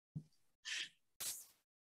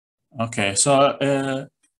Okay, so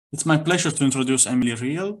it's my pleasure to introduce Emily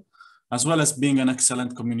Riehl, as well as being an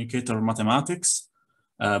excellent communicator of mathematics,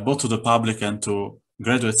 both to the public and to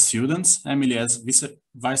graduate students. Emily has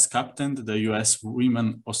vice captained the US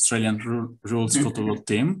Women Australian Rules Football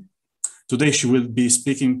team. Today, she will be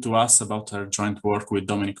speaking to us about her joint work with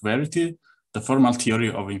Dominic Verity, the formal theory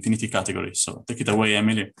of infinity categories. So take it away,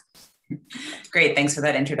 Emily. Great, thanks for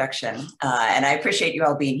that introduction. And I appreciate you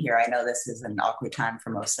all being here. I know this is an awkward time for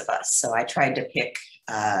most of us. So I tried to pick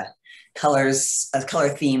a color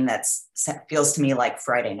theme that feels to me like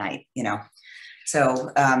Friday night, you know.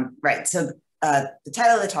 So, right, so the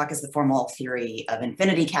title of the talk is The Formal Theory of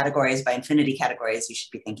Infinity Categories. By infinity categories, you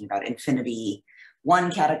should be thinking about infinity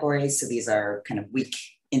one categories. So these are kind of weak,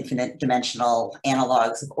 infinite dimensional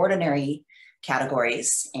analogs of ordinary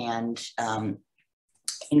categories. And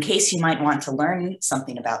in case you might want to learn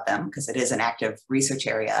something about them, because it is an active research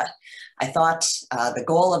area, I thought the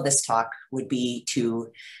goal of this talk would be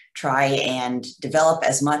to try and develop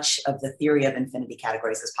as much of the theory of infinity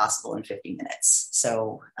categories as possible in 50 minutes.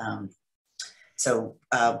 So,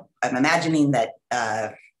 I'm imagining that,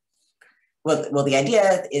 well, the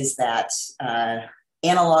idea is that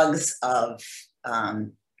analogs of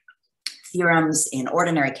theorems in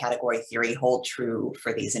ordinary category theory hold true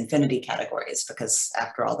for these infinity categories, because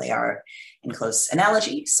after all, they are in close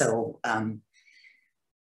analogy. So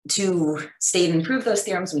to state and prove those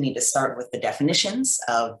theorems, we need to start with the definitions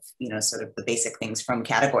of, you know, sort of the basic things from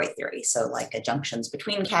category theory. So like adjunctions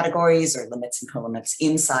between categories or limits and colimits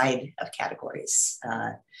inside of categories.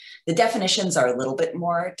 The definitions are a little bit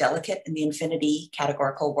more delicate in the infinity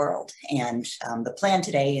categorical world. And the plan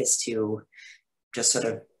today is to just sort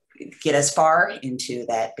of get as far into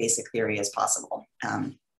that basic theory as possible,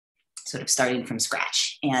 sort of starting from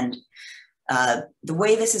scratch. And the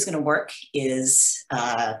way this is going to work is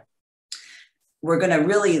we're going to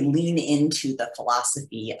really lean into the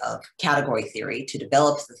philosophy of category theory to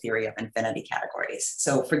develop the theory of infinity categories.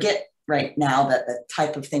 So forget right now that the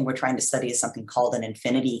type of thing we're trying to study is something called an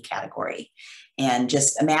infinity category. And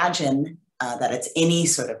just imagine that it's any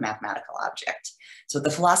sort of mathematical object. So what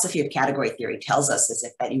the philosophy of category theory tells us is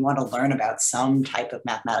that you want to learn about some type of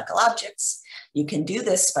mathematical objects, you can do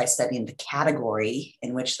this by studying the category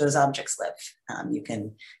in which those objects live. You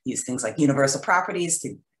can use things like universal properties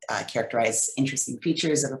to characterize interesting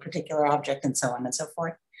features of a particular object and so on and so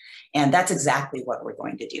forth. And that's exactly what we're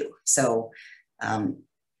going to do. So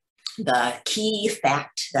the key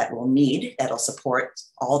fact that we'll need that'll support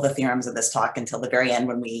all the theorems of this talk until the very end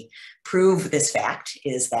when we prove this fact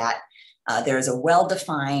is that there is a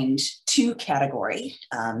well-defined two category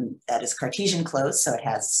that is Cartesian closed, so it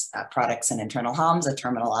has products and internal Helms, a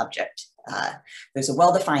terminal object. There's a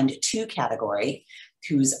well-defined two category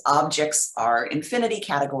whose objects are infinity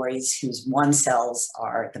categories, whose one cells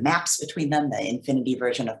are the maps between them, the infinity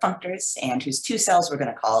version of functors, and whose two cells we're going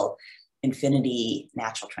to call infinity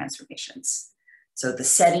natural transformations. So the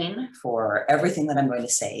setting for everything that I'm going to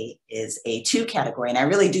say is a two category, and I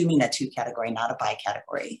really do mean a two category, not a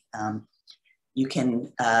bicategory. You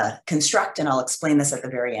can construct, and I'll explain this at the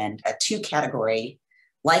very end, a two category,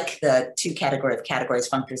 like the two category of categories,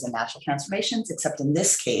 functors, and natural transformations, except in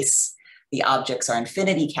this case, the objects are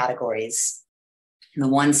infinity categories, and the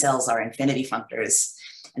one cells are infinity functors,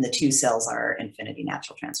 and the two cells are infinity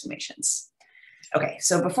natural transformations. Okay,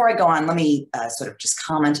 so before I go on, let me sort of just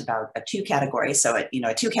comment about a two category. So,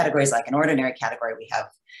 a two category is like an ordinary category. We have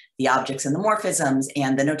the objects and the morphisms,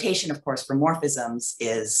 and the notation, of course, for morphisms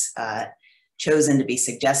is chosen to be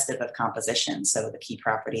suggestive of composition. So the key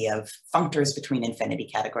property of functors between infinity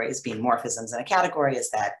categories being morphisms in a category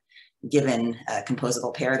is that given a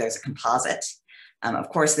composable pair, there's a composite. Of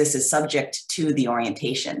course, this is subject to the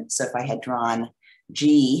orientation. So if I had drawn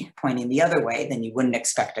G pointing the other way, then you wouldn't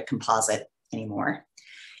expect a composite anymore.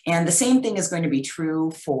 And the same thing is going to be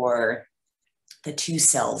true for the two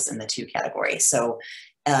cells in the two category. So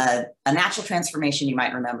a natural transformation, you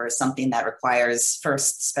might remember, is something that requires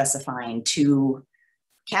first specifying two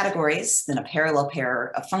categories, then a parallel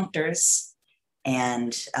pair of functors,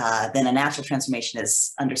 and then a natural transformation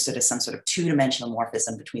is understood as some sort of two-dimensional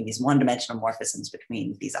morphism between these one-dimensional morphisms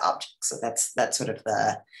between these objects. So that's sort of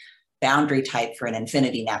the boundary type for an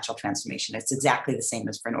infinity natural transformation. It's exactly the same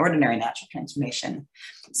as for an ordinary natural transformation.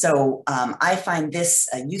 So I find this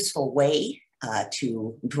a useful way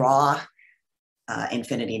to draw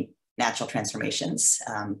infinity natural transformations.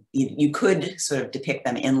 You could sort of depict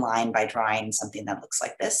them in line by drawing something that looks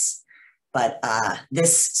like this, but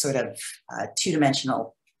this sort of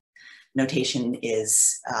two-dimensional notation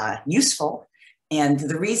is useful. And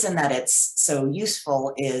the reason that it's so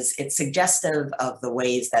useful is it's suggestive of the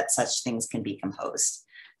ways that such things can be composed.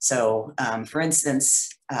 So for instance,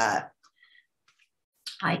 I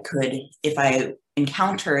could, if I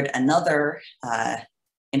encountered another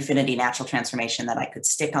infinity natural transformation that I could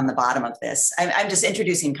stick on the bottom of this. I'm just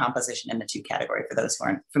introducing composition in the 2 category for those who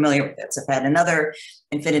aren't familiar with it. So if I had another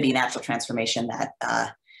infinity natural transformation that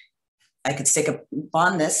I could stick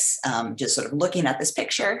upon this, just sort of looking at this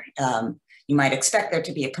picture, you might expect there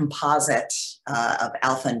to be a composite of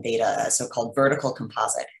alpha and beta, a so-called vertical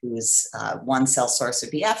composite, whose one cell source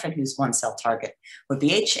would be F and whose one cell target would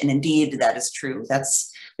be H. And indeed, that is true.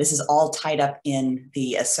 This is all tied up in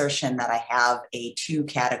the assertion that I have a 2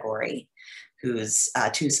 category whose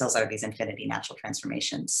 2 cells are these infinity natural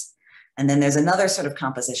transformations. And then there's another sort of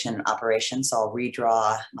composition operation. So I'll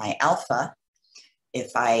redraw my alpha.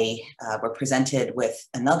 If I were presented with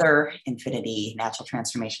another infinity natural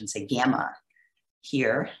transformation, say gamma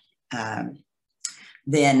here,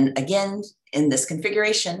 then again, in this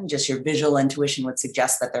configuration, just your visual intuition would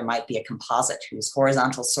suggest that there might be a composite whose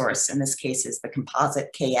horizontal source, in this case, is the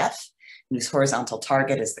composite KF, whose horizontal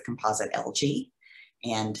target is the composite LG.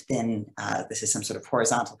 And then this is some sort of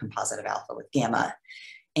horizontal composite of alpha with gamma.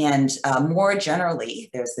 And more generally,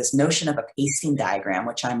 there's this notion of a pasting diagram,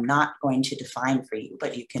 which I'm not going to define for you,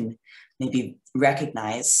 but you can maybe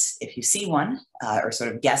recognize if you see one, or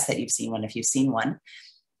sort of guess that you've seen one if you've seen one.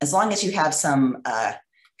 As long as you have some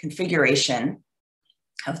configuration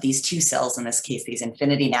of these 2 cells, in this case, these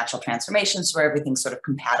infinity natural transformations where everything's sort of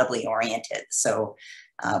compatibly oriented. So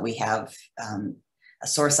we have a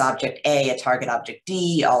source object A, a target object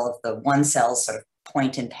D, all of the 1 cells sort of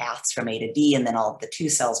point in paths from A to D, and then all of the 2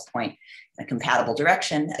 cells point in a compatible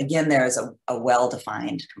direction. Again, there is a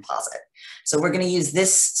well-defined composite. So we're going to use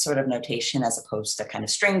this sort of notation as opposed to kind of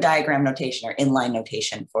string diagram notation or inline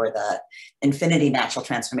notation for the infinity natural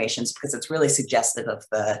transformations, because it's really suggestive of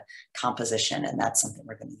the composition, and that's something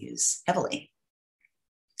we're going to use heavily.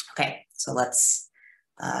 Okay, so let's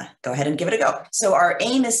go ahead and give it a go. So our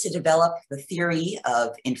aim is to develop the theory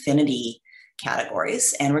of infinity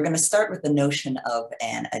categories, and we're going to start with the notion of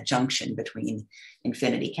an adjunction between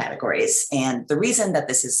infinity categories. And the reason that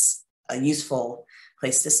this is a useful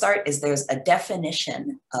place to start is there's a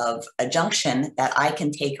definition of adjunction that I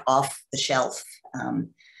can take off the shelf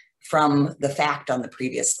from the fact on the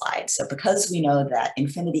previous slide. So because we know that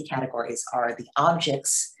infinity categories are the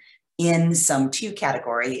objects in some 2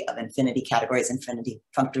 category of infinity categories, infinity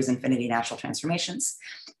functors, infinity natural transformations,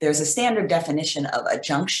 there's a standard definition of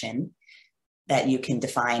adjunction that you can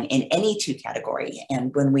define in any 2 category.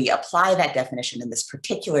 And when we apply that definition in this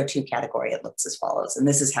particular 2 category, it looks as follows. And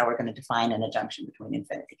this is how we're going to define an adjunction between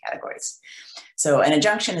infinity categories. So an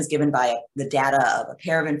adjunction is given by the data of a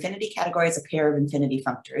pair of infinity categories, a pair of infinity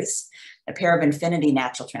functors, a pair of infinity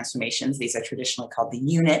natural transformations. These are traditionally called the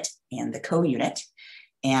unit and the co-unit.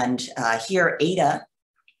 And here eta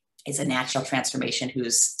is a natural transformation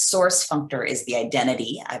whose source functor is the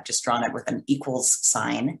identity. I've just drawn it with an equals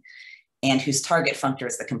sign, and whose target functor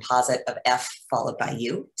is the composite of F followed by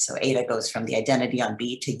U. So eta goes from the identity on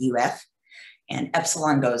B to UF, and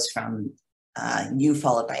epsilon goes from U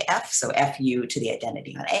followed by F, so FU to the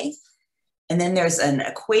identity on A. And then there's an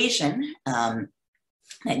equation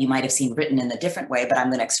that you might have seen written in a different way, but I'm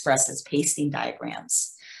going to express as pasting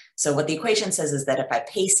diagrams. So what the equation says is that if I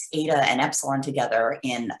paste eta and epsilon together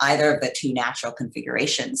in either of the 2 natural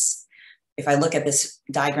configurations, if I look at this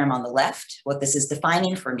diagram on the left, what this is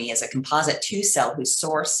defining for me is a composite 2 cell whose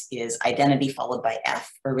source is identity followed by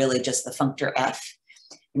F, or really just the functor F,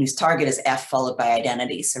 and whose target is F followed by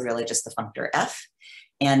identity, so really just the functor F.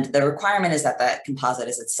 And the requirement is that that composite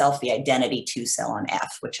is itself the identity 2 cell on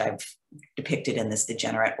F, which I've depicted in this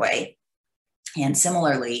degenerate way. And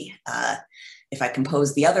similarly, if I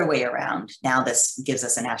compose the other way around, now this gives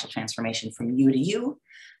us a natural transformation from U to U.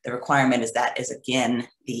 The requirement is that is again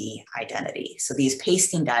the identity. So these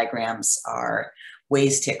pasting diagrams are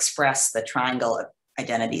ways to express the triangle of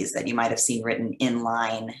identities that you might have seen written in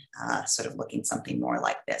line, sort of looking something more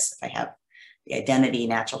like this. If I have the identity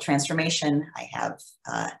natural transformation, I have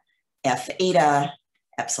F eta,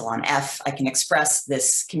 epsilon F, I can express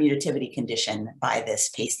this commutativity condition by this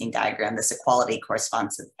pasting diagram. This equality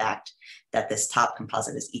corresponds to the fact that this top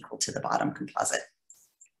composite is equal to the bottom composite.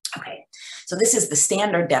 Okay, so this is the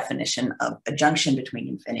standard definition of adjunction between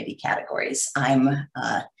infinity categories. I'm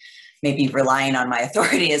maybe relying on my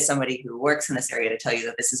authority as somebody who works in this area to tell you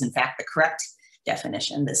that this is in fact the correct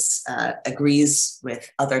definition. This agrees with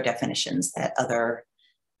other definitions that other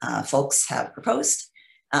folks have proposed.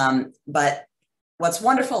 But what's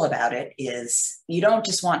wonderful about it is you don't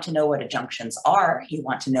just want to know what adjunctions are, you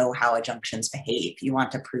want to know how adjunctions behave. You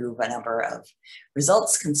want to prove a number of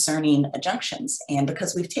results concerning adjunctions. And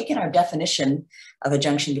because we've taken our definition of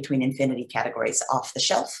adjunction between infinity categories off the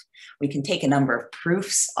shelf, we can take a number of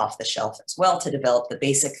proofs off the shelf as well to develop the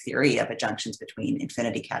basic theory of adjunctions between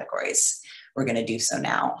infinity categories. We're going to do so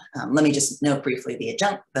now. Let me just note briefly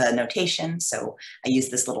the notation. So I use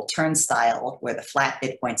this little turnstile where the flat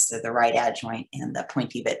bit points to the right adjoint and the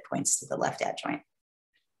pointy bit points to the left adjoint.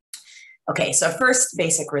 Okay, so first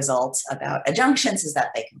basic result about adjunctions is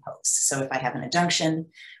that they compose. So if I have an adjunction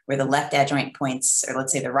where the left adjoint points, or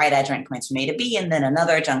let's say the right adjoint points from A to B, and then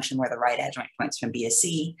another adjunction where the right adjoint points from B to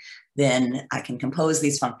C, then I can compose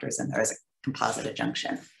these functors and there is a composite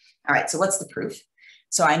adjunction. All right, so what's the proof?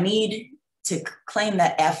 So I need to claim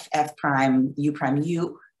that f, f prime,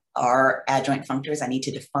 u are adjoint functors. I need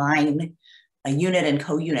to define a unit and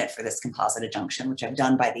co-unit for this composite adjunction, which I've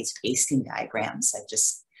done by these pasting diagrams. I've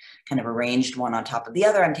just kind of arranged one on top of the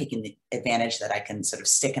other. I'm taking the advantage that I can sort of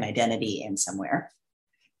stick an identity in somewhere.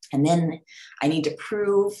 And then I need to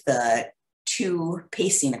prove the two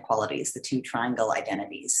pasting equalities, the two triangle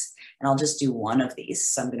identities. And I'll just do one of these.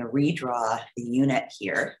 So I'm going to redraw the unit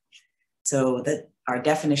here. So that our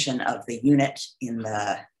definition of the unit in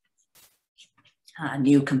the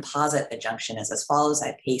new composite adjunction is as follows.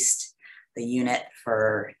 I paste the unit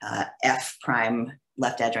for f prime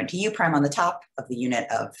left adjoint to u prime on the top of the unit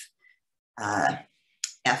of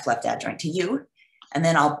f left adjoint to u. And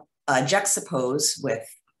then I'll juxtapose with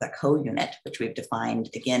the co-unit, which we've defined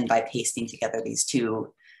again by pasting together these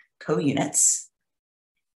two co-units.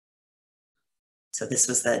 So this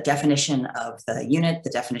was the definition of the unit,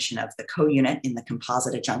 the definition of the co-unit in the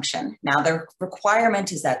composite adjunction. Now the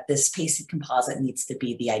requirement is that this pasted composite needs to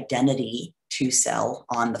be the identity two cell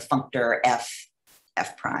on the functor f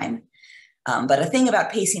prime. But a thing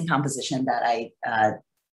about pasting composition that I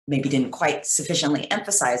maybe didn't quite sufficiently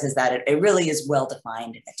emphasize is that it really is well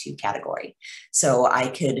defined in a two category. So I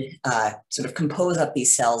could sort of compose up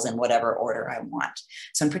these cells in whatever order I want.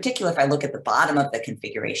 So in particular, if I look at the bottom of the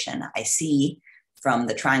configuration, I see from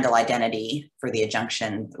the triangle identity for the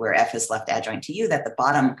adjunction where f is left adjoint to u that the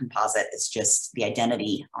bottom composite is just the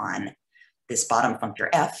identity on this bottom functor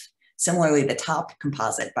f. Similarly, the top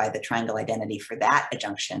composite by the triangle identity for that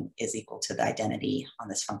adjunction is equal to the identity on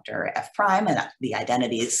this functor f prime, and the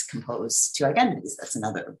identities compose two identities. That's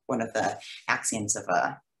another one of the axioms of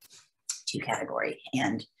a two category.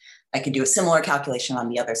 And I could do a similar calculation on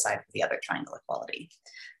the other side for the other triangle equality.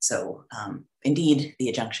 So indeed, the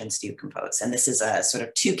adjunctions do compose. And this is a sort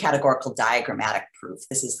of two categorical diagrammatic proof.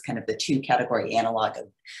 This is kind of the two category analog of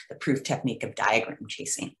the proof technique of diagram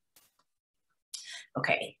chasing.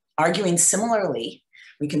 Okay. Arguing similarly,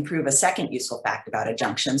 we can prove a second useful fact about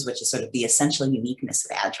adjunctions, which is sort of the essential uniqueness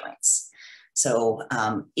of adjoints. So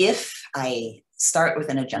if I start with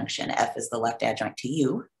an adjunction, f is the left adjoint to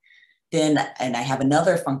u, then, and I have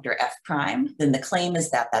another functor f prime, then the claim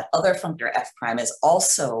is that that other functor f prime is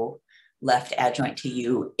also left adjoint to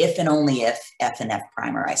u if and only if f and f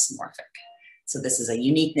prime are isomorphic. So this is a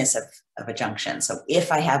uniqueness of adjunction. So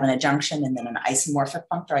if I have an adjunction and then an isomorphic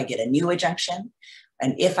functor, I get a new adjunction.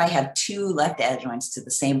 And if I have two left adjoints to the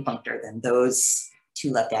same functor, then those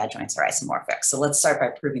two left adjoints are isomorphic. So let's start by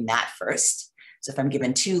proving that first. So if I'm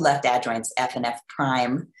given two left adjoints, f and f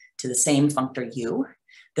prime, to the same functor u,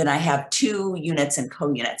 then I have two units and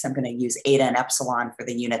co-units. I'm going to use eta and epsilon for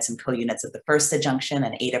the units and co-units of the first adjunction,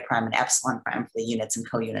 and eta prime and epsilon prime for the units and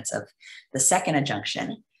co-units of the second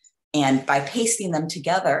adjunction. And by pasting them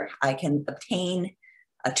together, I can obtain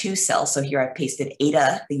a two cell. So here I've pasted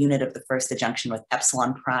eta, the unit of the first adjunction, with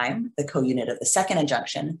epsilon prime, the co-unit of the second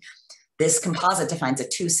adjunction. This composite defines a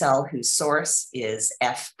two cell whose source is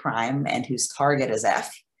f prime and whose target is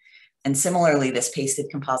f. And similarly, this pasted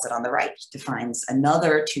composite on the right defines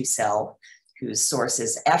another two cell whose source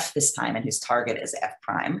is f this time and whose target is f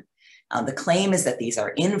prime. The claim is that these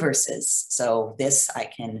are inverses. So this I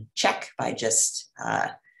can check by just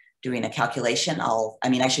doing a calculation.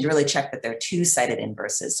 I should really check that they're two-sided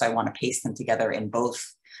inverses. So I want to paste them together in both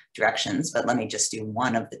directions, but let me just do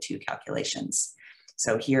one of the two calculations.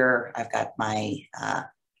 So here I've got my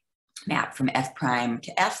map from f prime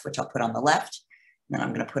to f, which I'll put on the left. And then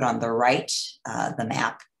I'm going to put on the right the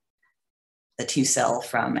map, the two cell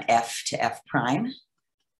from f to f prime.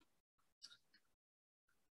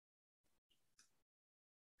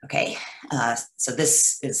 Okay, so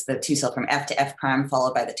this is the two cell from f to f prime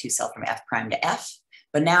followed by the two cell from f prime to f.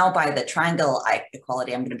 But now by the triangle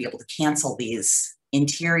equality, I'm going to be able to cancel these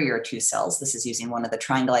interior two cells. This is using one of the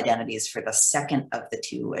triangle identities for the second of the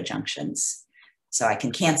two adjunctions. So I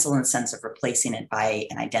can cancel in the sense of replacing it by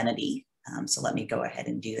an identity. So let me go ahead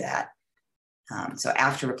and do that. So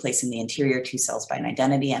after replacing the interior 2 cells by an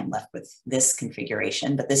identity, I'm left with this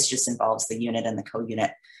configuration, but this just involves the unit and the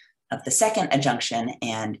co-unit of the second adjunction.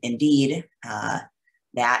 And indeed,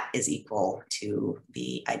 that is equal to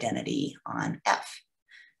the identity on F.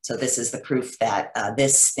 So this is the proof that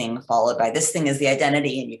this thing followed by this thing is the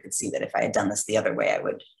identity. And you could see that if I had done this the other way, I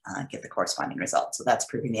would get the corresponding result. So that's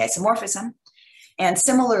proving the isomorphism. And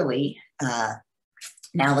similarly,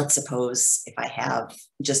 now let's suppose if I have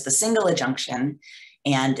just a single adjunction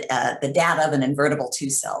and the data of an invertible 2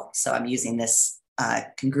 cell. So I'm using this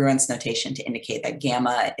congruence notation to indicate that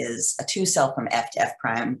gamma is a 2 cell from F to F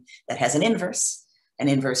prime that has an inverse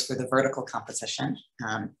for the vertical composition.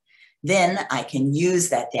 Then I can use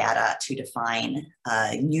that data to define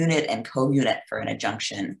a unit and co-unit for an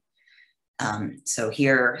adjunction. So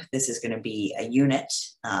here, this is going to be a unit,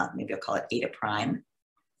 maybe I'll call it eta prime.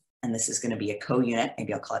 And this is going to be a co-unit,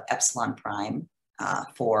 maybe I'll call it epsilon prime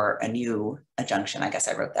for a new adjunction. I guess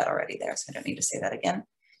I wrote that already there, so I don't need to say that again.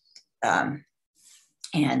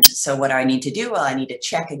 And so what do I need to do? Well, I need to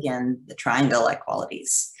check again the triangle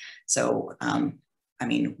equalities. So, I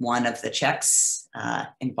mean, one of the checks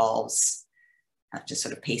involves just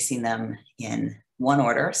sort of pasting them in one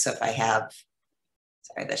order. So if I have,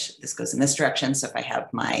 sorry, this goes in this direction. So if I have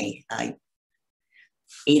my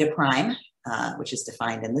eta prime, which is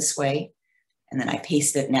defined in this way, and then I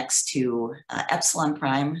paste it next to epsilon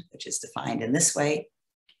prime, which is defined in this way,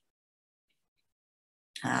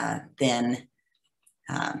 then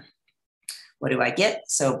what do I get?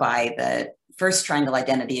 So by the first triangle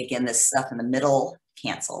identity, again, this stuff in the middle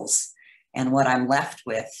cancels. And what I'm left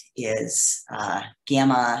with is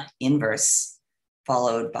gamma inverse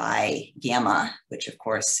followed by gamma, which of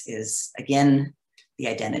course is again the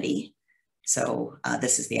identity. So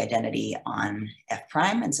this is the identity on F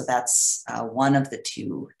prime. And so that's one of the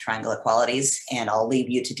 2 triangle equalities. And I'll leave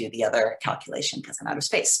you to do the other calculation because I'm out of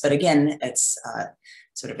space. But again, it's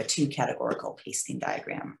sort of a 2 categorical pasting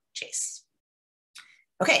diagram chase.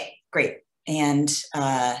 Okay, great. And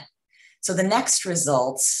so the next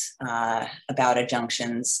results about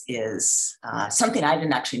adjunctions is something I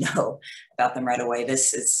didn't actually know about them right away.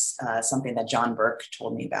 This is something that John Burke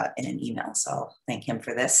told me about in an email, so I'll thank him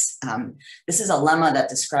for this. This is a lemma that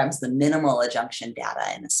describes the minimal adjunction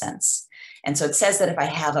data in a sense. And so it says that if I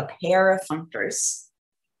have a pair of functors,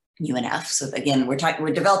 U and F, so again, we're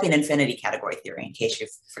developing infinity category theory in case you've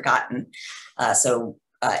forgotten.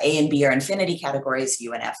 A and B are infinity categories,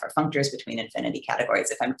 U and F are functors between infinity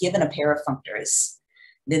categories. If I'm given a pair of functors,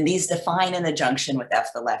 then these define an adjunction with F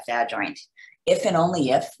the left adjoint. If and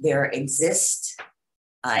only if there exist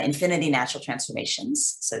infinity natural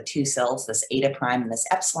transformations, so 2 cells, this eta prime and this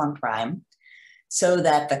epsilon prime, so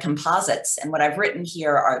that the composites, and what I've written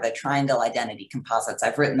here are the triangle identity composites,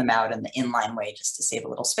 I've written them out in the inline way just to save a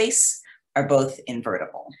little space, are both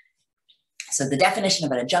invertible. So the definition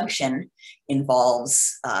of an adjunction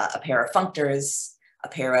involves a pair of functors, a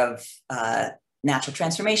pair of natural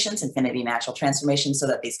transformations, infinity natural transformations, so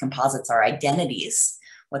that these composites are identities.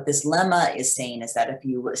 What this lemma is saying is that if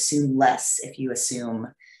you assume less, if you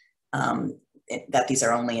assume that these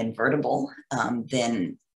are only invertible,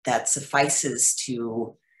 then that suffices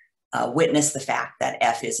to witness the fact that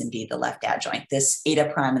F is indeed the left adjoint. This eta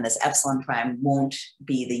prime and this epsilon prime won't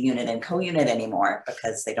be the unit and co-unit anymore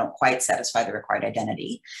because they don't quite satisfy the required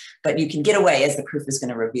identity. But you can get away, as the proof is going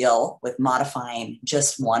to reveal, with modifying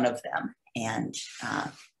just one of them, and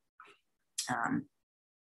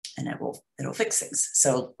it'll fix things.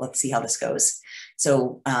 So let's see how this goes.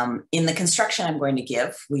 So in the construction I'm going to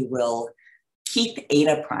give, we will keep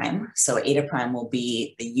eta prime. So eta prime will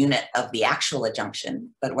be the unit of the actual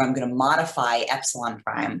adjunction, but where I'm going to modify epsilon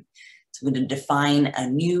prime. So I'm going to define a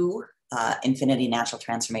new infinity natural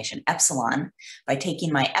transformation epsilon by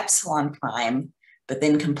taking my epsilon prime, but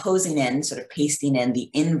then composing in, sort of pasting in the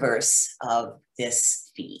inverse of this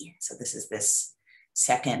phi. So this is this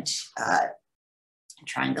second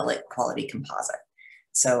triangle equality composite.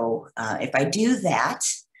 So if I do that,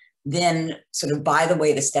 then sort of by the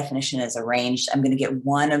way this definition is arranged, I'm going to get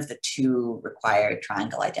one of the 2 required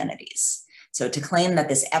triangle identities. So to claim that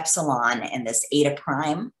this epsilon and this eta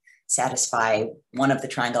prime satisfy one of the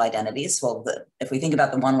triangle identities, well, if we think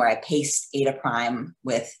about the one where I paste eta prime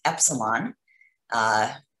with epsilon,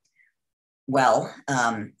 so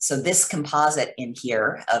this composite in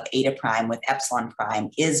here of eta prime with epsilon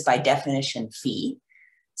prime is by definition phi.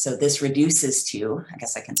 So this reduces to, I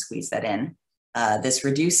guess I can squeeze that in. This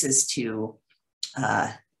reduces to,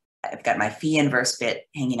 I've got my phi inverse bit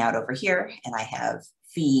hanging out over here, and I have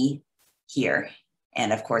phi here.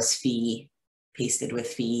 And of course, phi pasted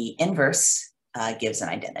with phi inverse gives an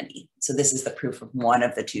identity. So this is the proof of one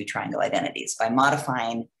of the two triangle identities. By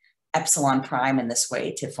modifying epsilon prime in this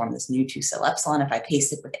way to form this new two-cell epsilon, if I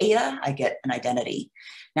paste it with eta, I get an identity.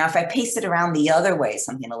 Now, if I paste it around the other way,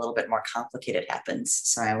 something a little bit more complicated happens.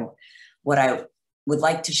 So what I would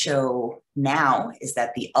like to show now is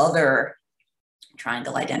that the other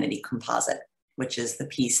triangle identity composite, which is the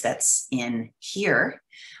piece that's in here,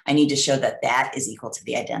 I need to show that that is equal to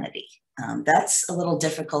the identity. That's a little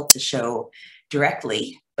difficult to show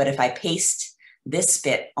directly, but if I paste this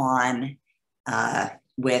bit on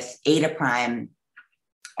with eta prime,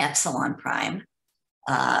 epsilon prime,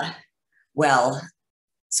 well,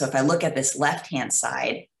 so if I look at this left-hand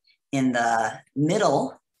side, in the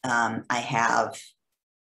middle, I have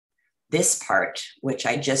this part, which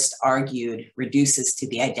I just argued reduces to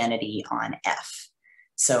the identity on F.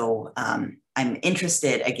 So I'm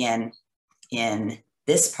interested again in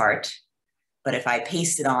this part, but if I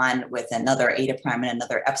paste it on with another eta prime and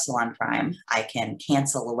another epsilon prime, I can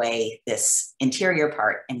cancel away this interior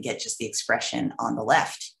part and get just the expression on the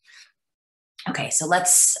left. Okay, so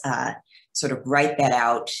let's sort of write that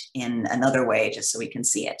out in another way just so we can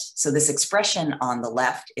see it. So this expression on the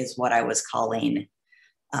left is what I was calling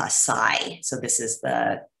psi. So this is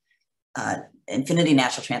the infinity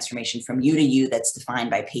natural transformation from U to U that's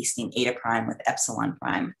defined by pasting eta prime with epsilon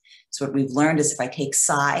prime. So what we've learned is if I take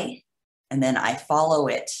psi and then I follow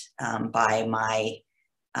it by my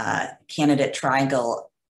candidate triangle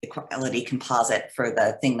equality composite for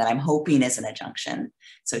the thing that I'm hoping is an adjunction.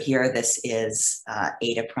 So here this is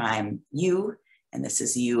eta prime U, and this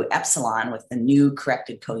is U epsilon with the new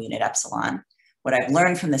corrected co-unit epsilon. What I've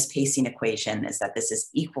learned from this pasting equation is that this is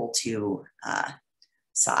equal to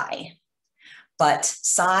psi. But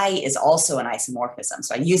psi is also an isomorphism.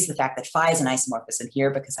 So I use the fact that phi is an isomorphism here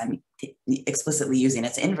because I'm explicitly using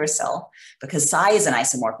its inverse cell. Because psi is an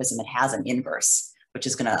isomorphism, it has an inverse, which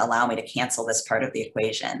is going to allow me to cancel this part of the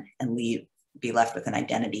equation and be left with an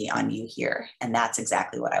identity on U here. And that's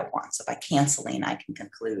exactly what I want. So by canceling, I can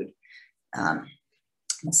conclude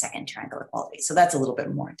the second triangle equality. So that's a little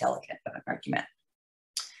bit more delicate of an argument.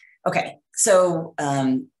 Okay, so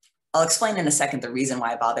I'll explain in a second the reason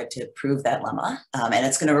why I bothered to prove that lemma, and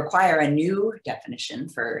it's going to require a new definition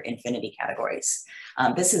for infinity categories.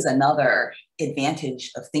 This is another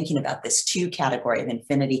advantage of thinking about this two category of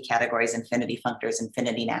infinity categories, infinity functors,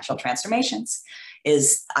 infinity natural transformations,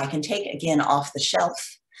 is I can take, again, off the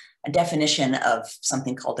shelf a definition of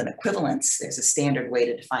something called an equivalence. There's a standard way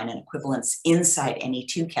to define an equivalence inside any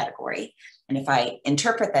two category. And if I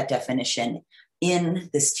interpret that definition in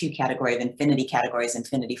this two category of infinity categories,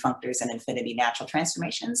 infinity functors, and infinity natural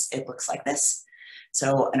transformations, it looks like this.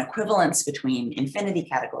 So an equivalence between infinity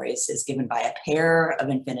categories is given by a pair of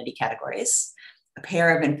infinity categories, a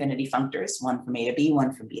pair of infinity functors, one from A to B,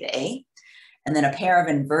 one from B to A, and then a pair of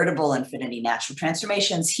invertible infinity natural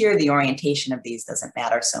transformations. Here, the orientation of these doesn't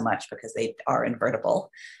matter so much because they are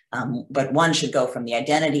invertible, but one should go from the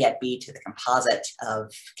identity at B to the composite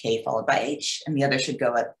of K followed by H, and the other should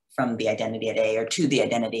go from the identity at A or to the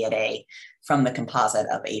identity at A from the composite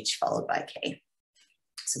of H followed by K.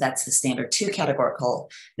 So that's the standard two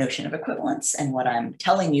categorical notion of equivalence. And what I'm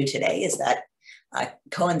telling you today is that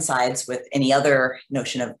coincides with any other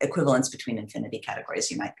notion of equivalence between infinity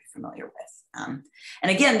categories you might be familiar with.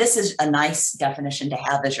 And again, this is a nice definition to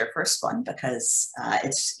have as your first one because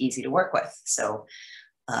it's easy to work with. So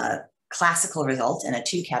classical result in a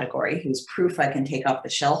two category whose proof I can take off the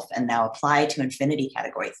shelf and now apply to infinity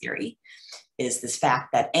category theory is this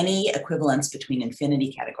fact that any equivalence between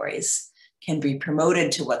infinity categories can be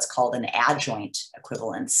promoted to what's called an adjoint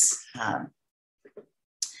equivalence,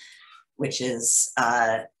 which is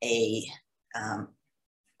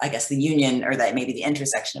I guess the union or that maybe the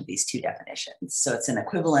intersection of these two definitions. So it's an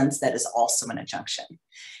equivalence that is also an adjunction.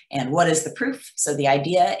 And what is the proof? So the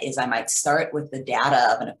idea is I might start with the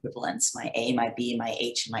data of an equivalence, my A, my B, my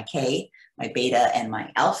H, and my K, my beta, and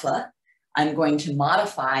my alpha. I'm going to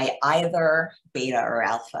modify either beta or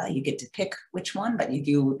alpha. You get to pick which one, but you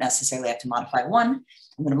do necessarily have to modify one.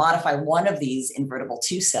 I'm going to modify one of these invertible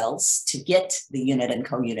two cells to get the unit and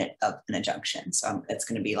co-unit of an adjunction. So it's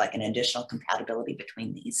going to be like an additional compatibility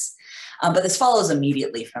between these. But this follows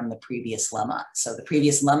immediately from the previous lemma. So the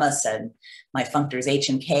previous lemma said my functors H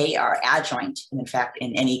and K are adjoint. And in fact,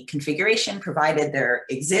 in any configuration, provided there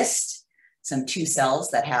exist some two cells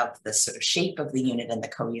that have the sort of shape of the unit and the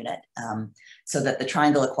co-unit so that the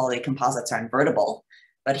triangle equality composites are invertible.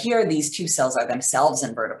 But here, these two cells are themselves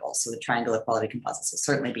invertible. So the triangle equality composites will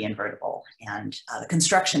certainly be invertible. And the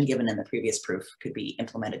construction given in the previous proof could be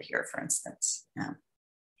implemented here, for instance.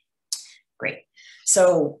 Great.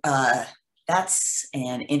 So That's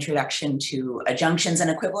an introduction to adjunctions and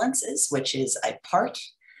equivalences, which is a part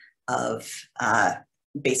of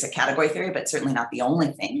basic category theory, but certainly not the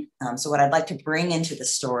only thing. So what I'd like to bring into the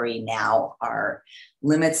story now are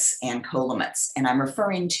limits and colimits. And I'm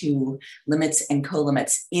referring to limits and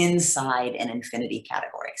colimits inside an infinity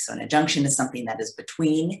category. So an adjunction is something that is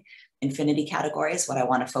between infinity categories. What I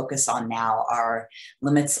want to focus on now are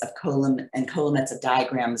limits of and colimits of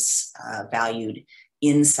diagrams valued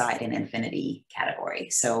inside an infinity category.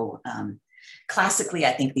 So classically,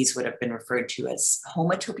 I think these would have been referred to as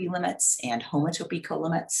homotopy limits and homotopy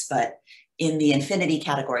colimits, but in the infinity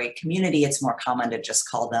category community, it's more common to just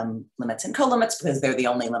call them limits and colimits because they're the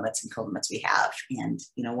only limits and colimits we have. And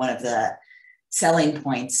one of the selling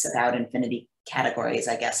points about infinity categories,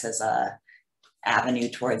 I guess, as a avenue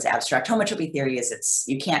towards abstract homotopy theory is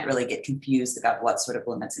you can't really get confused about what sort of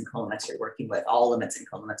limits and colimits you're working with. All limits and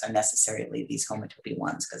colimits are necessarily these homotopy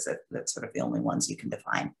ones because that's sort of the only ones you can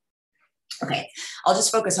define. Okay, I'll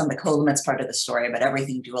just focus on the colimits part of the story, but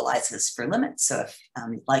everything dualizes for limits. So if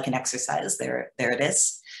you'd like an exercise, there it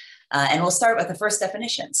is. And we'll start with the first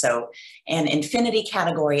definition. So an infinity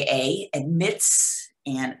category A admits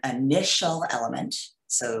an initial element.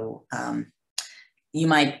 So you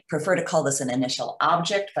might prefer to call this an initial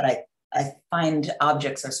object, but I find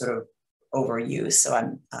objects are sort of overused, so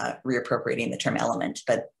I'm reappropriating the term element,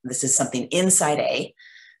 but this is something inside A,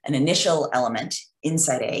 an initial element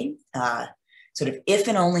inside A, sort of if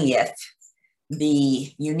and only if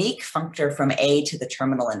the unique functor from A to the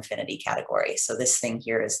terminal infinity category. So this thing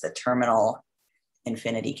here is the terminal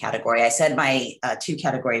infinity category. I said my two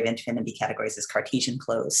category of infinity categories is Cartesian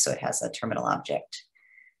closed, so it has a terminal object.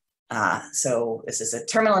 So this is a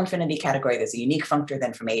terminal infinity category. There's a unique functor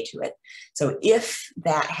then from A to it. So if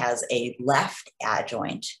that has a left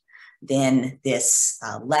adjoint, then this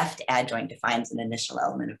left adjoint defines an initial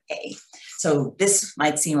element of A. So this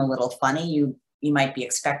might seem a little funny. You might be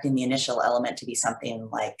expecting the initial element to be something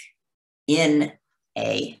like in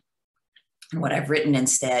A. And what I've written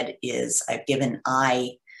instead is I'm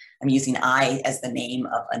using I as the name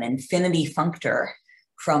of an infinity functor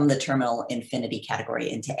from the terminal infinity category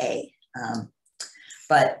into A.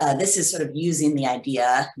 But this is sort of using the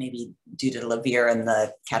idea, maybe due to Levere and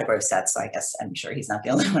the category of sets, so I guess I'm sure he's not the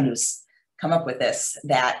only one who's come up with this,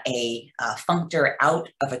 that a functor out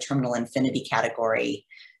of a terminal infinity category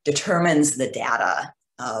determines the data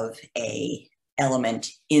of a element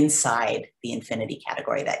inside the infinity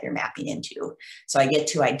category that you're mapping into. So I get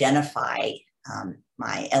to identify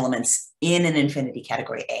my elements in an infinity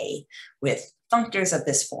category A with functors of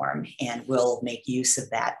this form, and we'll make use of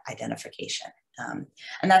that identification.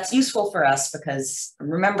 And that's useful for us because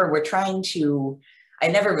remember, we're trying to, I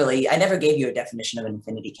never gave you a definition of an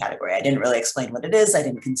infinity category. I didn't really explain what it is. I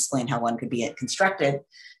didn't explain how one could be constructed.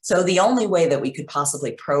 So the only way that we could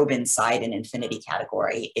possibly probe inside an infinity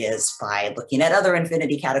category is by looking at other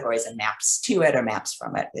infinity categories and maps to it or maps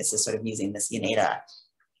from it. This is sort of using this Uneda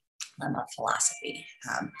philosophy.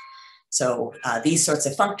 So these sorts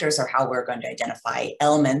of functors are how we're going to identify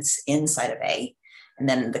elements inside of A. And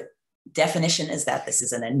then the definition is that this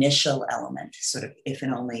is an initial element, sort of if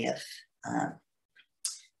and only if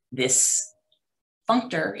this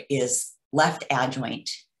functor is left adjoint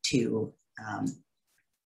to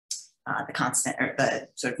the constant or the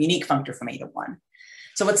sort of unique functor from A to 1.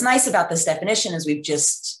 So what's nice about this definition is we've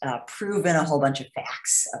just proven a whole bunch of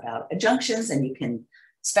facts about adjunctions, and you can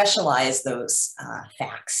specialize those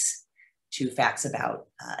facts to facts about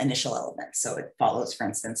initial elements. So it follows, for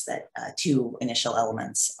instance, that two initial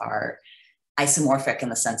elements are isomorphic in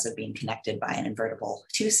the sense of being connected by an invertible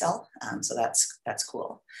 2-cell. So that's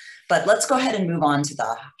cool. But let's go ahead and move on to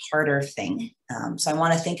the harder thing. So I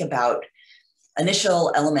want to think about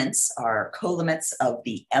initial elements are colimits of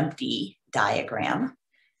the empty diagram.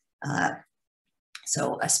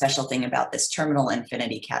 So a special thing about this terminal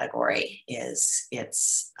infinity category is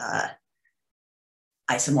it's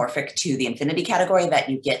isomorphic to the infinity category that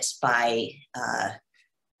you get by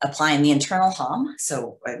applying the internal Hom.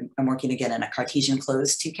 So I'm working again in a Cartesian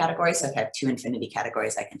closed 2 category. So if I have 2 infinity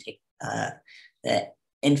categories, I can take the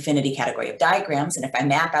infinity category of diagrams. And if I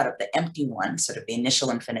map out of the empty one, sort of the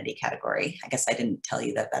initial infinity category, I guess I didn't tell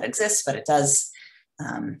you that that exists, but it does.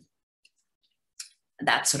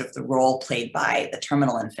 That's sort of the role played by the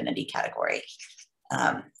terminal infinity category.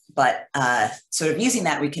 But sort of using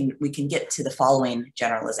that, we can get to the following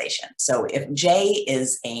generalization. So if J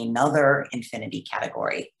is another infinity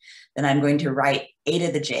category, then I'm going to write A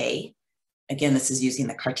to the J. Again, this is using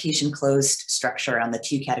the Cartesian closed structure on the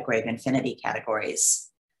 2 category of infinity categories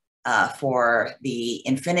for the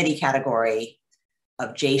infinity category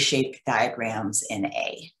of J-shaped diagrams in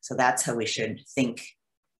A. So that's how we should think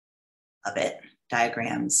of it,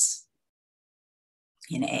 diagrams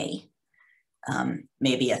in A.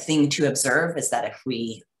 Maybe a thing to observe is that if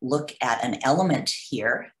we look at an element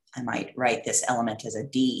here, I might write this element as a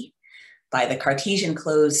D. By the Cartesian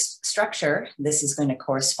closed structure, this is going to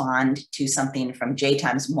correspond to something from J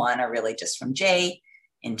times 1, or really just from J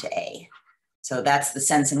into A. So that's the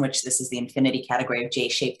sense in which this is the infinity category of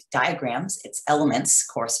J-shaped diagrams. Its elements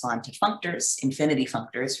correspond to functors, infinity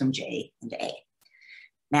functors from J into A.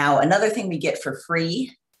 Now, another thing we get for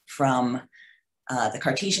free from the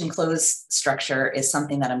Cartesian closed structure is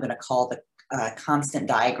something that I'm going to call the constant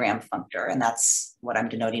diagram functor, and that's what I'm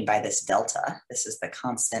denoting by this delta. This is the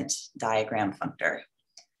constant diagram functor.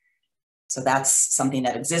 So that's something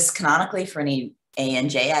that exists canonically for any A and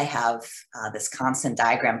J. I have this constant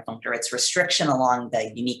diagram functor. It's restriction along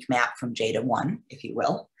the unique map from J to 1, if you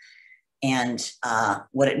will. And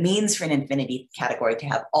what it means for an infinity category to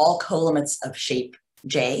have all colimits of shape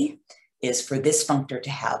J is for this functor to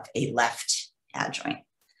have a left adjoint.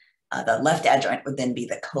 The left adjoint would then be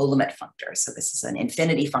the colimit functor. So this is an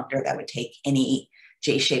infinity functor that would take any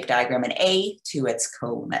J-shaped diagram in A to its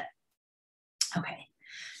colimit. Okay,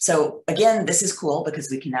 so again, this is cool because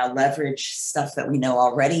we can now leverage stuff that we know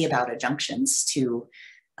already about adjunctions to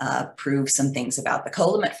prove some things about the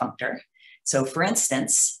colimit functor. So for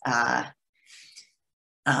instance, if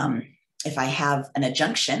I have an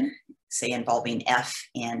adjunction, say involving F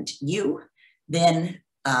and U, then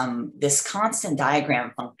this constant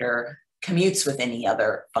diagram functor commutes with any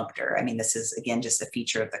other functor. I mean, this is, again, just a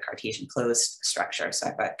feature of the Cartesian closed structure. So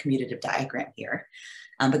I've got a commutative diagram here.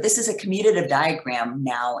 But this is a commutative diagram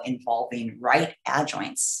now involving right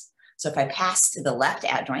adjoints. So if I pass to the left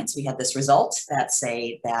adjoints, we have this result that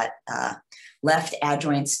say that left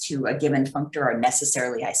adjoints to a given functor are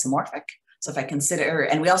necessarily isomorphic. So if I consider,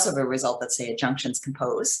 and we also have a result that say adjunctions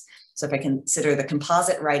compose. So if I consider the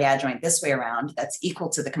composite right adjoint this way around, that's equal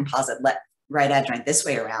to the composite right adjoint this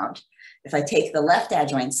way around. If I take the left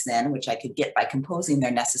adjoints then, which I could get by composing, they're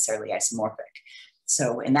necessarily isomorphic.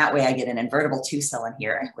 So in that way, I get an invertible 2-cell in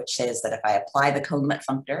here, which says that if I apply the colimit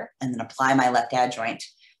functor and then apply my left adjoint,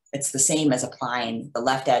 it's the same as applying the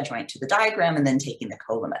left adjoint to the diagram and then taking the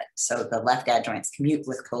colimit. So the left adjoints commute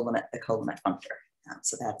with colimit, the colimit functor.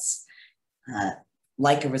 So that's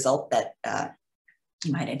like a result that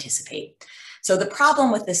you might anticipate. So the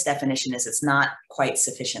problem with this definition is it's not quite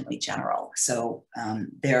sufficiently general. So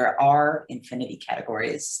there are infinity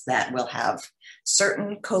categories that will have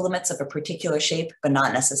certain colimits of a particular shape, but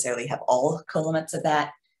not necessarily have all colimits of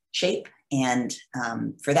that shape. And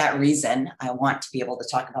for that reason, I want to be able to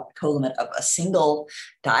talk about the colimit of a single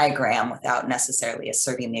diagram without necessarily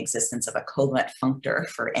asserting the existence of a colimit functor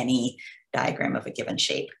for any diagram of a given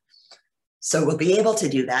shape. So we'll be able to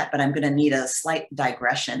do that, but I'm going to need a slight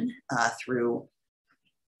digression through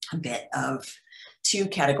a bit of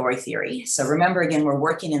two-category theory. So remember, again, we're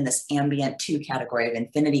working in this ambient two-category of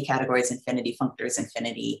infinity categories, infinity functors,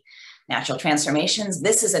 infinity natural transformations.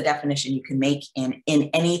 This is a definition you can make in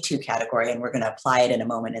any two-category, and we're going to apply it in a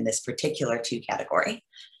moment in this particular two-category.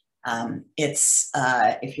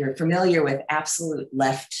 If you're familiar with absolute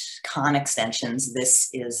left Kahn extensions, this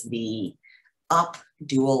is the up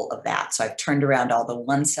dual of that. So I've turned around all the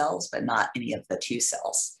 1 cells, but not any of the 2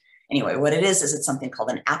 cells. Anyway, what it is it's something called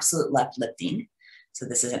an absolute left lifting. So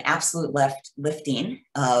this is an absolute left lifting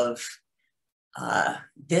of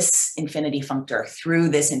this infinity functor through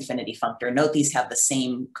this infinity functor. Note these have the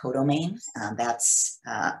same codomain. This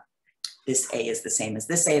A is the same as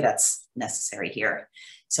this A, that's necessary here.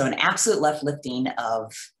 So an absolute left lifting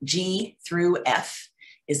of G through F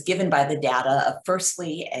is given by the data of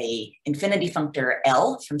firstly a infinity functor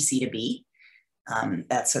L from C to B.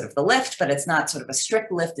 That's sort of the lift, but it's not sort of a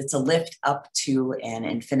strict lift. It's a lift up to an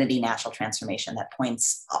infinity natural transformation that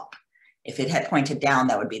points up. If it had pointed down,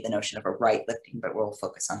 that would be the notion of a right lifting, but we'll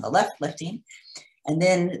focus on the left lifting. And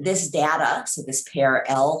then this data, so this pair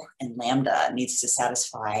L and lambda needs to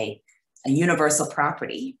satisfy a universal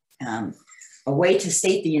property. A way to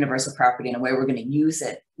state the universal property and a way we're going to use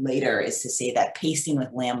it later is to say that pasting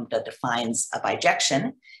with lambda defines a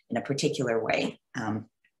bijection in a particular way.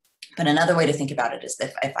 But another way to think about it is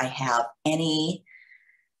that if I have any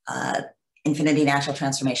infinity natural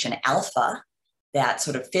transformation alpha that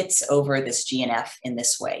sort of fits over this G and F in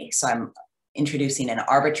this way. So I'm introducing an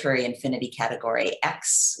arbitrary infinity category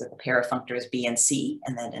X with a pair of functors B and C,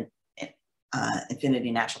 and then an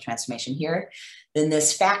infinity natural transformation here. Then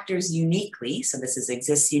this factors uniquely, so this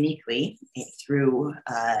exists uniquely through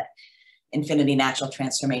infinity natural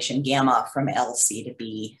transformation gamma from LC to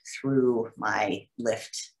B through my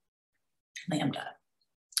lift lambda.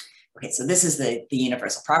 Okay, so this is the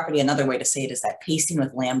universal property. Another way to say it is that pasting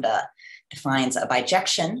with lambda defines a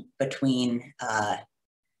bijection between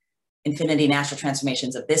infinity natural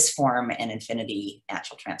transformations of this form and infinity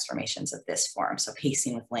natural transformations of this form. So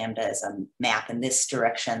pasting with lambda is a map in this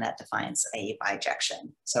direction that defines a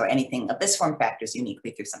bijection. So anything of this form factors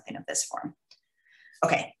uniquely through something of this form.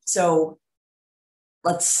 Okay, so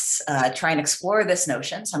let's try and explore this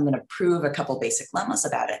notion. So I'm going to prove a couple basic lemmas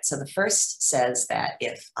about it. So the first says that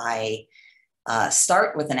if I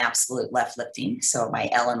start with an absolute left lifting, so my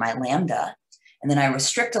L and my lambda, and then I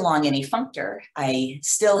restrict along any functor, I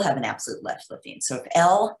still have an absolute left lifting. So if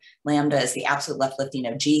L lambda is the absolute left lifting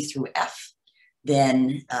of G through F,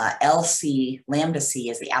 then LC lambda C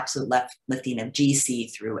is the absolute left lifting of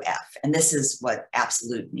GC through F. And this is what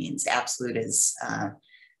absolute means. Absolute is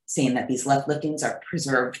saying that these left liftings are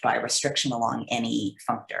preserved by restriction along any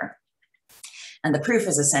functor. And the proof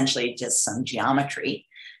is essentially just some geometry.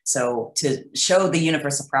 So to show the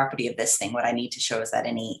universal property of this thing, what I need to show is that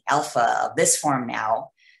any alpha of this form now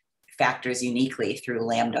factors uniquely through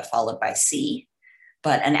lambda followed by C.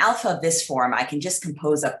 But an alpha of this form, I can just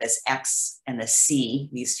compose up this X and this C,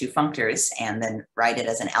 these two functors, and then write it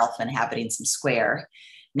as an alpha inhabiting some square.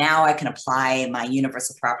 Now I can apply my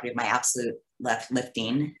universal property of my absolute left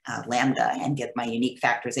lifting, lambda, and get my unique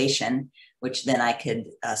factorization, which then I could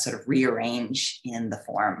sort of rearrange in the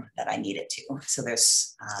form that I need it to. So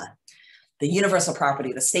there's the universal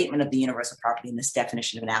property, the statement of the universal property in this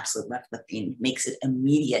definition of an absolute left lifting makes it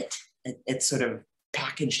immediate. It's sort of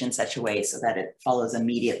packaged in such a way so that it follows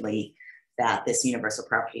immediately that this universal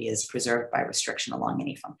property is preserved by restriction along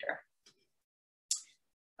any functor.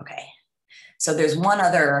 Okay, so there's one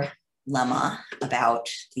other lemma about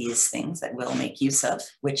these things that we'll make use of,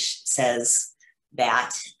 which says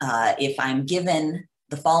that if I'm given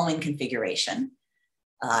the following configuration,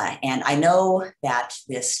 and I know that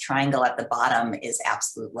this triangle at the bottom is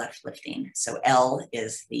absolute left lifting. So L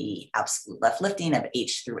is the absolute left lifting of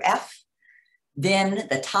H through F. Then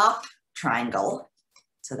the top triangle,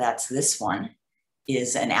 so that's this one,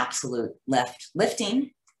 is an absolute left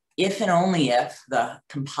lifting if and only if the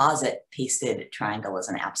composite pasted triangle is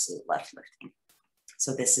an absolute left lifting.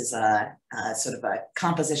 So this is a sort of a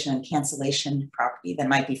composition and cancellation property that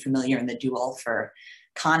might be familiar in the dual for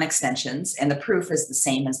con extensions. And the proof is the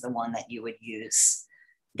same as the one that you would use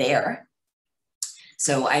there.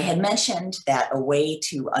 So I had mentioned that a way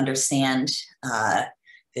to understand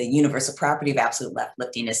the universal property of absolute left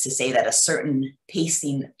lifting is to say that a certain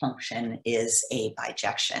pasting function is a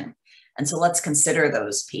bijection. And so let's consider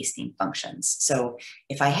those pasting functions. So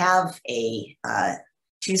if I have a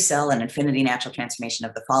two-cell and infinity natural transformation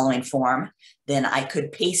of the following form, then I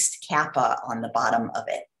could paste kappa on the bottom of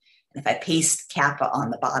it. And if I paste kappa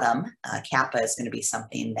on the bottom, kappa is going to be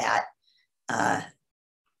something that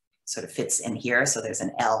sort of fits in here. So there's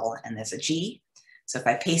an L and there's a G. So if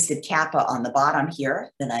I pasted kappa on the bottom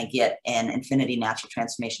here, then I get an infinity natural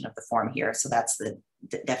transformation of the form here. So that's the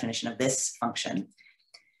definition of this function.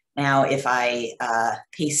 Now, if I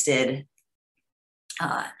pasted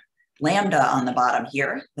lambda on the bottom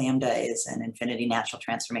here, lambda is an infinity natural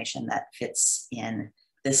transformation that fits in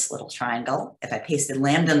this little triangle. If I pasted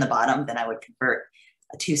lambda in the bottom, then I would convert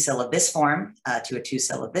a two-cell of this form to a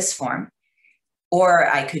two-cell of this form. Or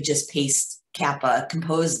I could just paste kappa,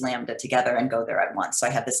 compose lambda together and go there at once. So I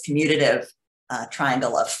have this commutative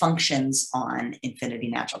triangle of functions on infinity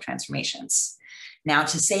natural transformations. Now,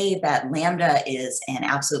 to say that lambda is an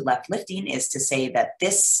absolute left lifting is to say that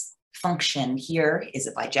this function here is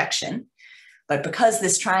a bijection, but because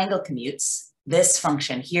this triangle commutes, this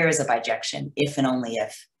function here is a bijection if and only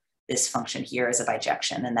if this function here is a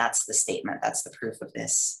bijection, and that's the statement, that's the proof of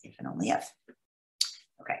this if and only if.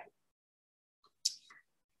 Okay.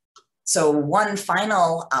 So one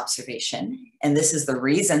final observation, and this is the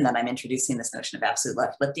reason that I'm introducing this notion of absolute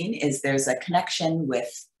left lifting, is there's a connection with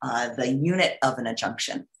the unit of an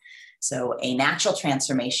adjunction. So a natural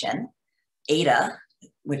transformation, eta,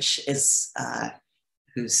 which is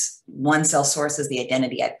whose one cell source is the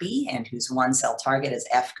identity at B and whose one cell target is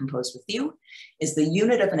F composed with U, is the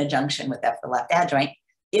unit of an adjunction with F the left adjoint,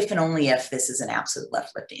 if and only if this is an absolute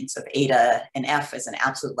left lifting. So if eta and F is an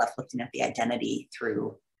absolute left lifting of the identity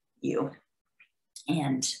through U.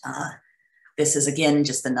 And this is, again,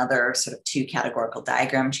 just another sort of two categorical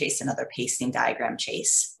diagram chase, another pasting diagram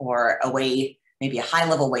chase, or a way, maybe a high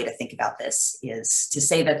level way to think about this is to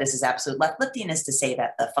say that this is absolute left lifting is to say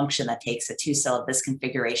that the function that takes a two-cell of this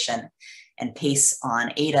configuration and pastes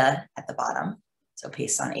on eta at the bottom. So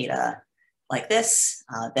pastes on eta like this.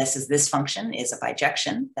 This function is a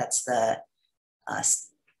bijection. That's the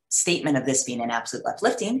statement of this being an absolute left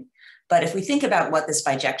lifting. But if we think about what this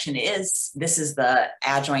bijection is, this is the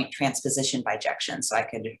adjoint transposition bijection. So I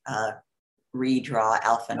could redraw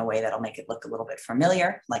alpha in a way that'll make it look a little bit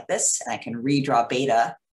familiar like this. And I can redraw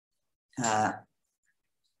beta.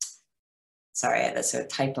 Sorry, that's a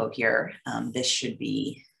typo here. This should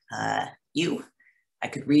be U. I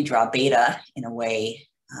could redraw beta in a way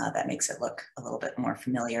that makes it look a little bit more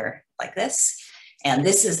familiar like this. And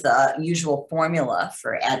this is the usual formula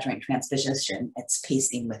for adjoint transposition. It's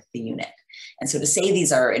pasting with the unit. And so to say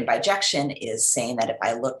these are in bijection is saying that if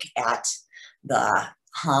I look at the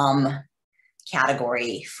HOM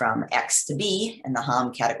category from X to B and the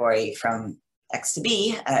HOM category from X to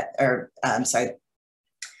B,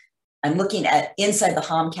 I'm looking at inside the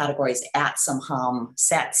HOM categories at some HOM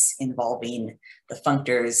sets involving the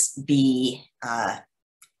functors B,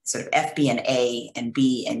 sort of FB and A and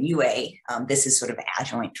B and UA. This is sort of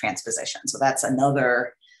adjoint transposition. So that's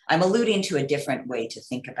another, I'm alluding to a different way to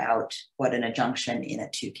think about what an adjunction in a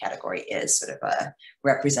two category is, sort of a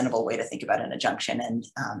representable way to think about an adjunction. And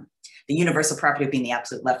the universal property of being the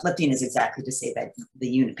absolute left lifting is exactly to say that the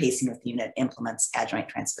unit pasting with the unit implements adjoint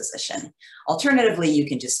transposition. Alternatively, you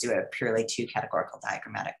can just do a purely two categorical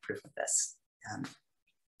diagrammatic proof of this.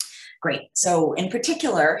 Great. So in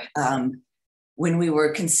particular, when we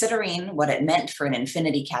were considering what it meant for an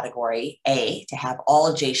infinity category A to have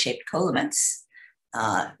all J-shaped colimits,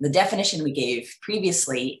 the definition we gave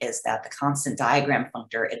previously is that the constant diagram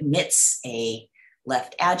functor admits a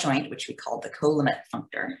left adjoint, which we called the colimit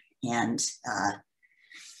functor. And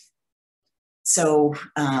so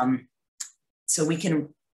we can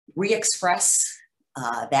re-express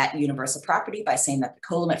that universal property by saying that the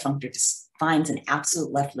colimit functor defines an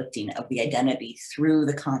absolute left lifting of the identity through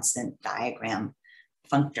the constant diagram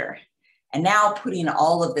functor. And now putting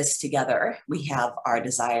all of this together, we have our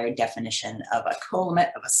desired definition of a colimit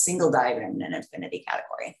of a single diagram in an infinity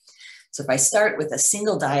category. So if I start with a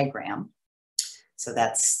single diagram, so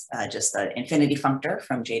that's just the infinity functor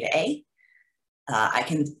from J to A, I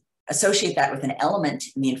can associate that with an element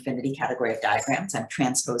in the infinity category of diagrams. I'm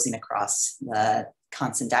transposing across the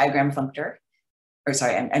constant diagram functor, or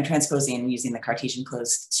sorry, I'm transposing using the Cartesian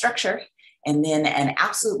closed structure. And then an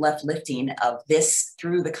absolute left lifting of this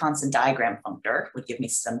through the constant diagram functor would give me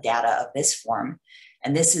some data of this form.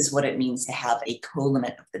 And this is what it means to have a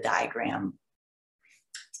colimit of the diagram.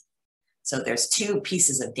 So there's two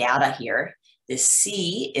pieces of data here. This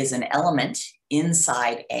C is an element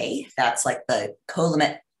inside A. That's like the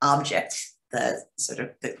colimit object, the sort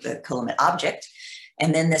of the colimit object.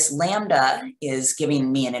 And then this lambda is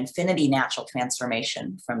giving me an infinity natural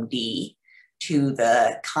transformation from D to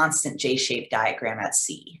the constant J-shaped diagram at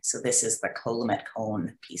C. So this is the colimit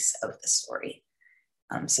cone piece of the story.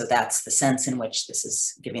 So that's the sense in which this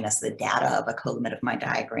is giving us the data of a colimit of my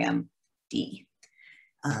diagram D.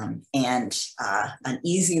 And an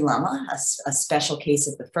easy lemma, a special case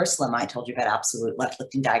of the first lemma I told you about absolute left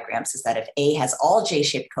lifting diagrams, is that if A has all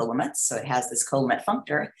J-shaped colimits, so it has this colimit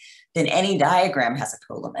functor, then any diagram has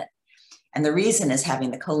a colimit. And the reason is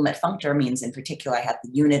having the colimit functor means in particular I have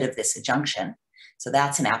the unit of this adjunction. So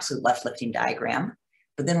that's an absolute left lifting diagram.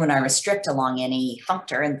 But then when I restrict along any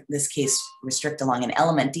functor, in this case, restrict along an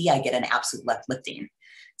element D, I get an absolute left lifting.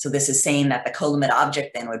 So this is saying that the colimit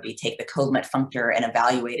object then would be take the colimit functor and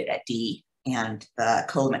evaluate it at D. And the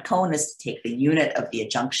colimit cone is to take the unit of the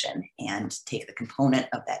adjunction and take the component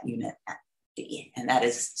of that unit at D. And that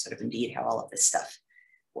is sort of indeed how all of this stuff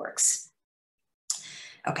works.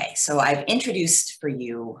 Okay, so I've introduced for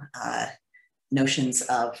you notions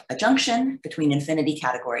of adjunction between infinity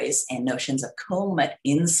categories and notions of colimit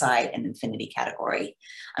inside an infinity category.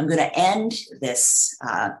 I'm going to end this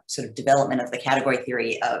sort of development of the category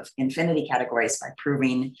theory of infinity categories by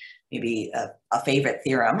proving maybe a favorite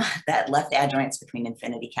theorem that left adjoints between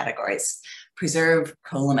infinity categories preserve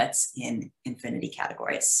colimits in infinity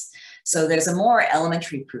categories. So there's a more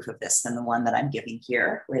elementary proof of this than the one that I'm giving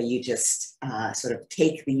here, where you just sort of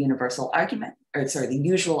take the universal argument, or sorry, the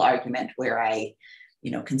usual argument where I,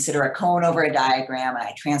 consider a cone over a diagram and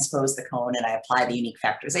I transpose the cone and I apply the unique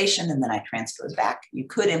factorization and then I transpose back. You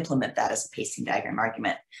could implement that as a pasting diagram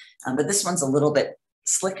argument, but this one's a little bit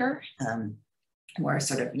slicker. We're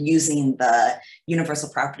sort of using the universal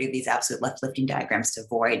property of these absolute left lifting diagrams to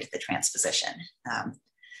avoid the transposition.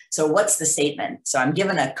 So what's the statement? So I'm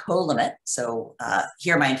given a colimit. So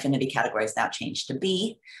here my infinity category is now changed to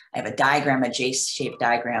B. I have a diagram, a J-shaped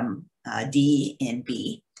diagram, D in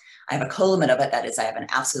B. I have a colimit of it, that is I have an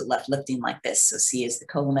absolute left lifting like this. So C is the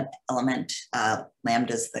colimit element,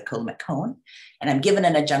 lambda is the colimit cone. And I'm given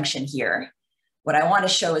an adjunction here. What I want to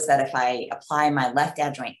show is that if I apply my left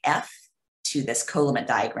adjoint F to this colimit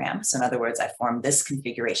diagram. So in other words, I form this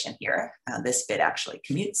configuration here. This bit actually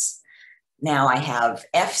commutes. Now I have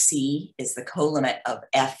FC is the colimit of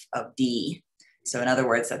F of D. So in other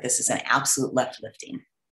words, that this is an absolute left lifting.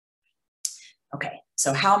 Okay,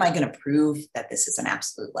 so how am I going to prove that this is an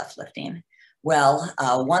absolute left lifting? Well,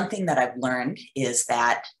 one thing that I've learned is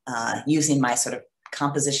that using my sort of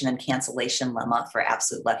composition and cancellation lemma for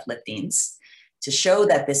absolute left liftings, to show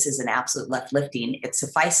that this is an absolute left lifting, it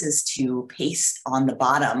suffices to paste on the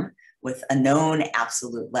bottom with a known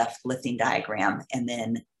absolute left lifting diagram and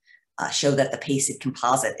then show that the pasted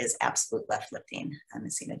composite is absolute left lifting. I'm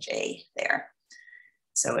missing a J there.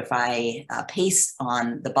 So if I paste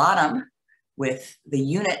on the bottom with the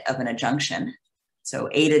unit of an adjunction, so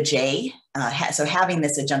A to J, so having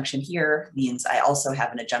this adjunction here means I also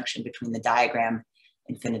have an adjunction between the diagram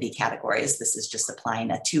infinity categories. This is just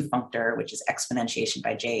applying a 2 functor, which is exponentiation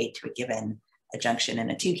by J to a given adjunction in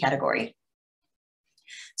a 2 category.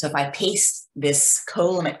 So if I paste this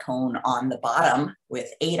colimit cone on the bottom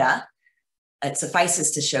with eta, it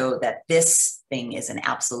suffices to show that this thing is an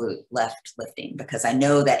absolute left lifting, because I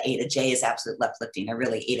know that A to J is absolute left lifting, or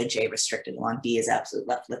really A to J restricted along D is absolute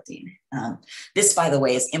left lifting. This, by the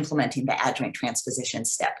way, is implementing the adjoint transposition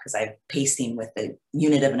step, because I'm pasting with the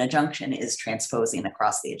unit of an adjunction is transposing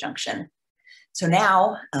across the adjunction. So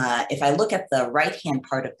now, if I look at the right-hand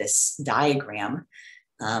part of this diagram,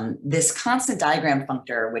 this constant diagram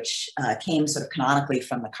functor, which came sort of canonically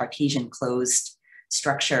from the Cartesian closed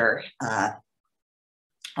structure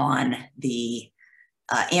on the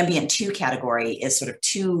ambient 2 category, is sort of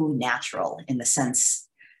too natural in the sense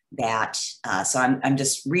that, so I'm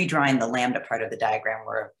just redrawing the lambda part of the diagram.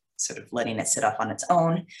 We're sort of letting it sit up on its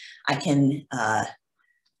own. I can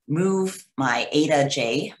move my eta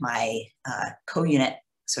J, my co-unit,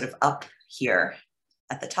 sort of up here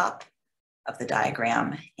at the top of the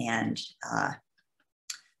diagram. And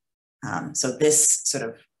so this sort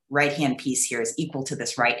of right-hand piece here is equal to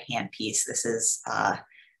this right-hand piece. This is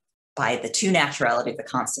by the 2 naturality of the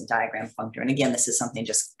constant diagram functor. And again, this is something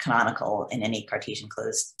just canonical in any Cartesian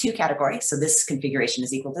closed 2 category. So this configuration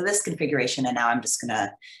is equal to this configuration. And now I'm just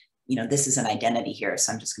gonna, this is an identity here.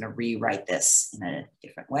 So I'm just gonna rewrite this in a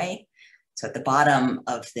different way. So at the bottom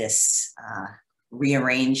of this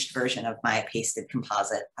rearranged version of my pasted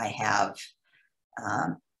composite, I have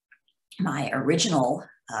my original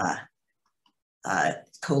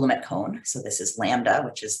colimit cone. So this is lambda,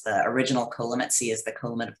 which is the original colimit. C is the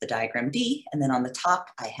colimit of the diagram D. And then on the top,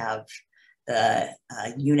 I have the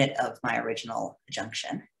unit of my original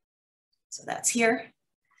adjunction. So that's here.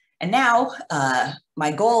 And now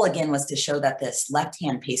my goal again was to show that this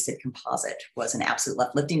left-hand pasted composite was an absolute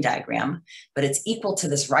left lifting diagram, but it's equal to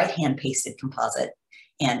this right-hand pasted composite.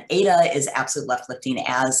 And eta is absolute left lifting,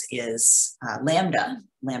 as is lambda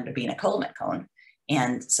being a colimit cone.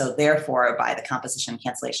 And so therefore, by the composition and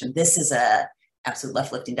cancellation, this is a absolute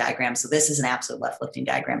left lifting diagram. So this is an absolute left lifting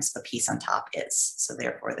diagram. So the piece on top is. So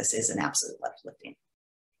therefore, this is an absolute left lifting.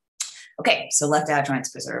 Okay, so left adjoints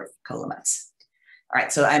preserve colimits. All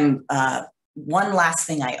right, so I'm one last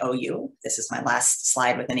thing I owe you. This is my last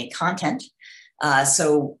slide with any content.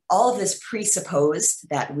 So all of this presupposed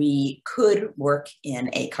that we could work in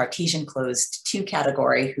a Cartesian closed 2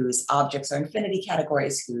 category whose objects are infinity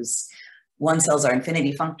categories, whose 1 cells are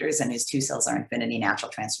infinity functors, and whose 2 cells are infinity natural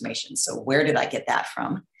transformations. So where did I get that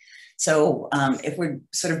from? So if we're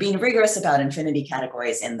sort of being rigorous about infinity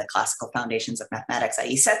categories in the classical foundations of mathematics,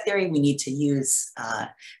 i.e. set theory, we need to use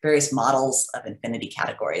various models of infinity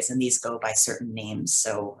categories, and these go by certain names.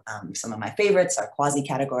 So some of my favorites are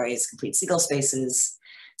quasi-categories, complete Siegel spaces,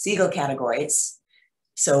 Siegel categories.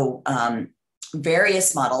 So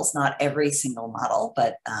various models, not every single model,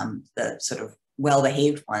 but the sort of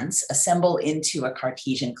well-behaved ones, assemble into a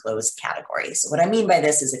Cartesian closed category. So what I mean by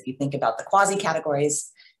this is, if you think about the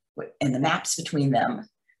quasi-categories and the maps between them,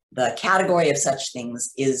 the category of such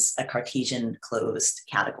things is a Cartesian closed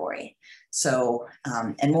category. So,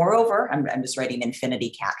 and moreover, I'm just writing infinity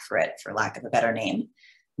cat for it, for lack of a better name.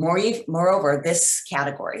 Moreover, this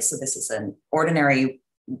category, so this is an ordinary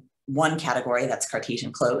 1 category that's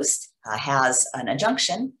Cartesian closed, has an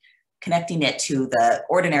adjunction connecting it to the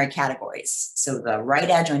ordinary categories. So the right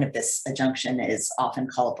adjoint of this adjunction is often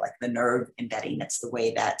called like the nerve embedding. It's the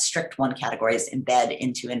way that strict 1 categories embed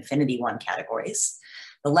into infinity 1 categories.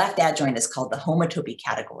 The left adjoint is called the homotopy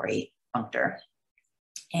category functor.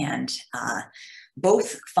 And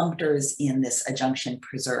both functors in this adjunction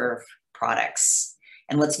preserve products.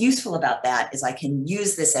 And what's useful about that is I can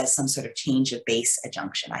use this as some sort of change of base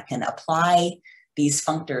adjunction. I can apply these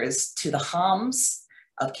functors to the HOMs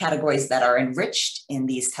of categories that are enriched in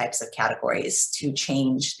these types of categories to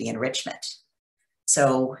change the enrichment.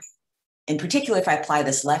 So in particular, if I apply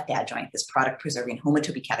this left adjoint, this product preserving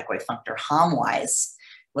homotopy category functor HOM-wise,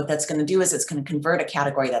 what that's going to do is it's going to convert a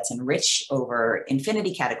category that's enriched over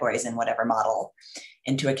infinity categories in whatever model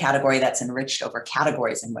into a category that's enriched over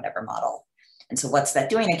categories in whatever model. And so what's that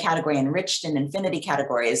doing? A category enriched in infinity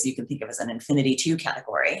categories, you can think of as an infinity 2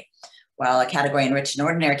 category, while a category enriched in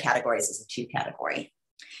ordinary categories is a 2 category.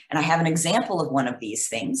 And I have an example of one of these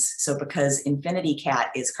things. So because infinity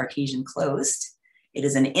cat is Cartesian closed, it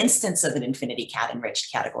is an instance of an infinity cat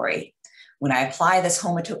enriched category. When I apply this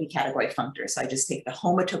homotopy category functor, so I just take the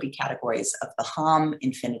homotopy categories of the HOM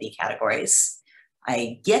infinity categories,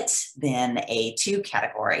 I get then a 2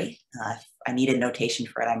 category. If I needed notation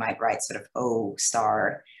for it, I might write sort of O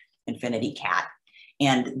star infinity cat.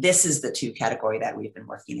 And this is the 2 category that we've been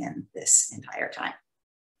working in this entire time.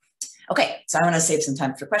 Okay, so I want to save some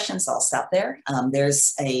time for questions, so I'll stop there.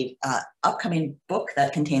 There's a upcoming book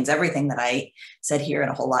that contains everything that I said here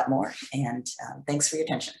and a whole lot more. And thanks for your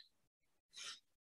attention.